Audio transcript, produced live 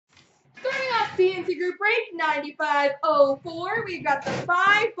CNC group break 9504. We've got the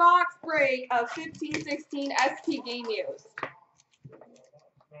 5-box break of 15-16 SP Game Used.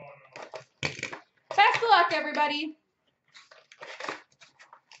 Best of luck, everybody.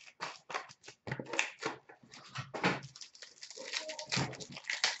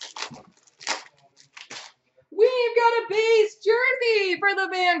 We've got a base jersey for the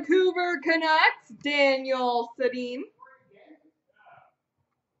Vancouver Canucks, Daniel Sedin.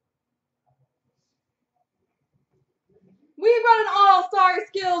 We've got an All-Star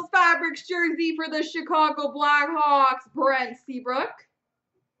Skills Fabrics jersey for the Chicago Blackhawks, Brent Seabrook.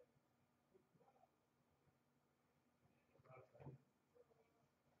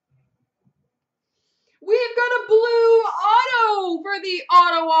 We've got a blue auto for the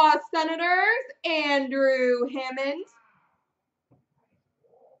Ottawa Senators, Andrew Hammond.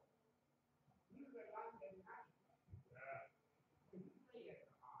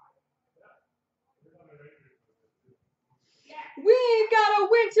 We've got a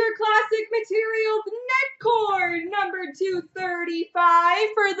Winter Classic Materials net cord, number 235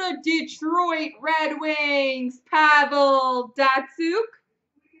 for the Detroit Red Wings, Pavel Datsyuk.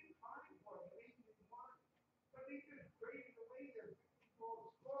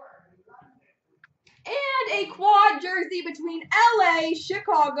 And a quad jersey between LA,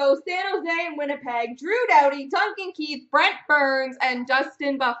 Chicago, San Jose, and Winnipeg, Drew Doughty, Duncan Keith, Brent Burns, and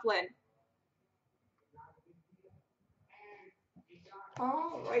Dustin Byfuglien.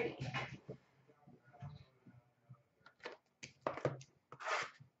 Alrighty.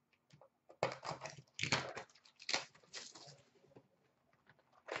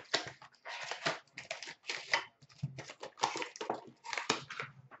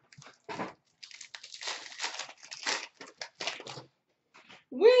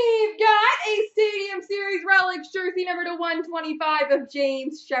 We've got a Stadium Series Relics jersey number to 125 of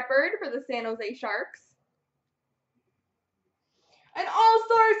James Shepard for the San Jose Sharks. An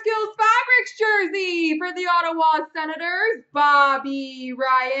All-Star Skills Fabrics jersey for the Ottawa Senators, Bobby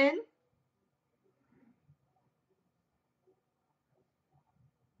Ryan.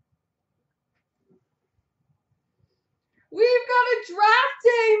 We've got a Draft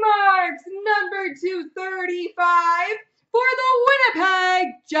Day Marks number 235 for the Winnipeg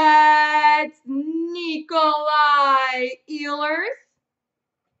Jets, Nikolai Ehlers.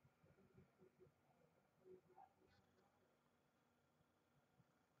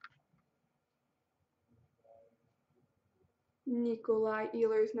 Nikolai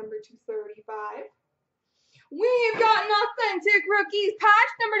Ehlers, number 235. We've got an Authentic Rookies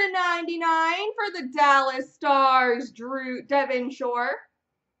patch, number to 99 for the Dallas Stars, Devin Shore.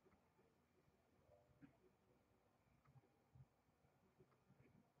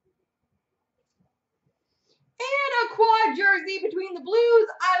 And a quad jersey between the Blues,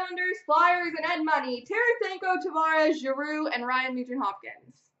 Islanders, Flyers, and Ed Money, Tarasenko, Tavares, Giroux, and Ryan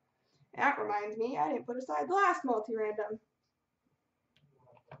Nugent-Hopkins. That reminds me, I didn't put aside the last multi-random.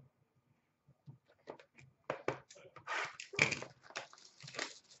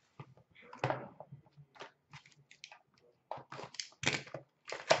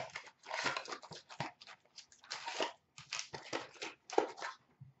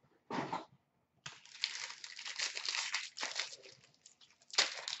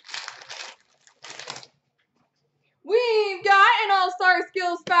 We've got an All-Star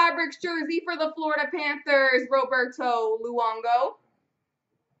Skills Fabrics jersey for the Florida Panthers, Roberto Luongo.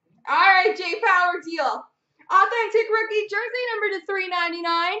 Alright, J Power deal. Authentic Rookie jersey number to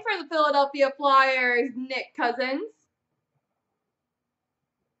 399 for the Philadelphia Flyers, Nick Cousins.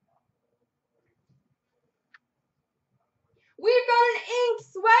 We've got an Inked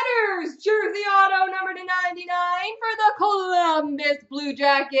Sweaters jersey auto number to 99 for the Columbus Blue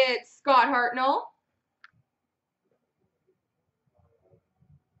Jackets, Scott Hartnell.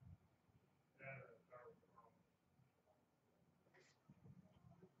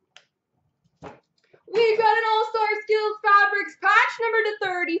 We've got an All-Star Skills Fabrics patch number to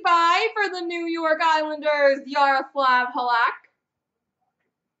 35 for the New York Islanders, Yaroslav Halak.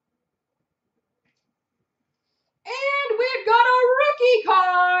 And we've got a rookie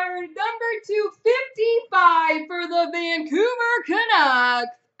card, number 255 for the Vancouver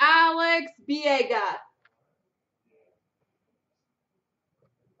Canucks, Alex Biega.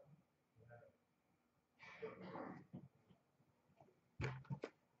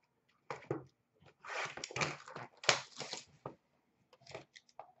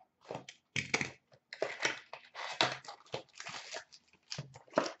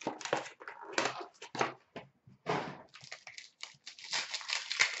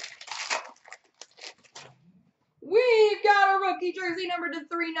 We've got a rookie rookie jersey number to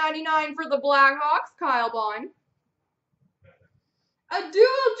 399 for the Blackhawks, Kyle Bond. A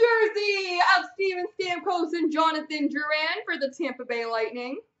dual jersey of Steven Stamkos and Jonathan Drouin for the Tampa Bay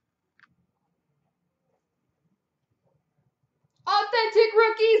Lightning. Authentic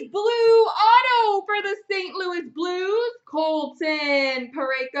Rookies blue auto for the St. Louis Blues, Colton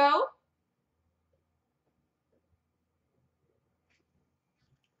Parayko.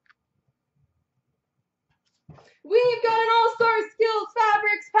 We've got an All-Star Skills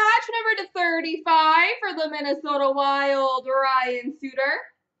Fabrics patch number to 35 for the Minnesota Wild, Ryan Suter.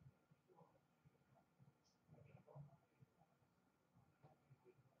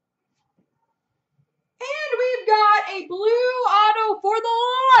 And we've got a blue auto for the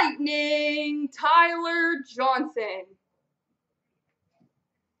Lightning, Tyler Johnson.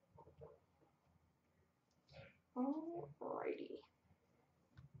 Alrighty.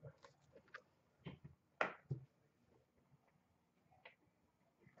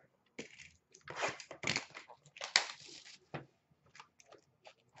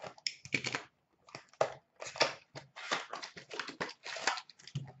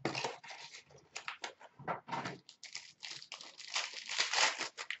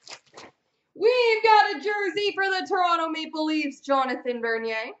 We've got a jersey for the Toronto Maple Leafs, Jonathan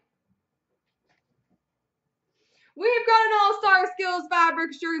Bernier. We've got an All-Star Skills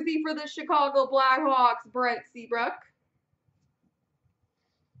Fabrics jersey for the Chicago Blackhawks, Brent Seabrook.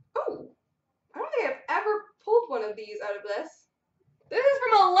 Oh, I don't think I've ever pulled one of these out of this. This is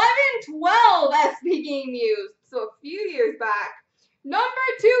from 11/12 SP Game Used, so a few years back. Number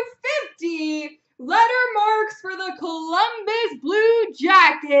 250. Letter marks for the Columbus Blue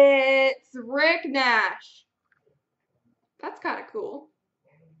Jackets, Rick Nash. That's kind of cool.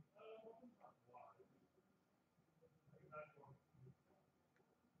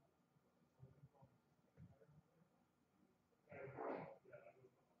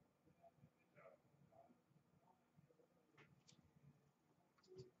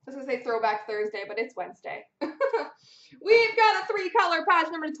 I was going to say Throwback Thursday, but it's Wednesday. We've got a 3-color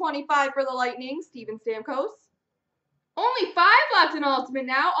patch number 25 for the Lightning, Steven Stamkos. Only 5 left in Ultimate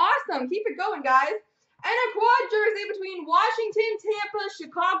now. Awesome. Keep it going, guys. And a quad jersey between Washington, Tampa,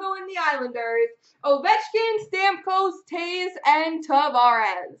 Chicago, and the Islanders. Ovechkin, Stamkos, Taves, and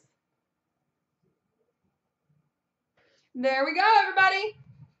Tavares. There we go, everybody.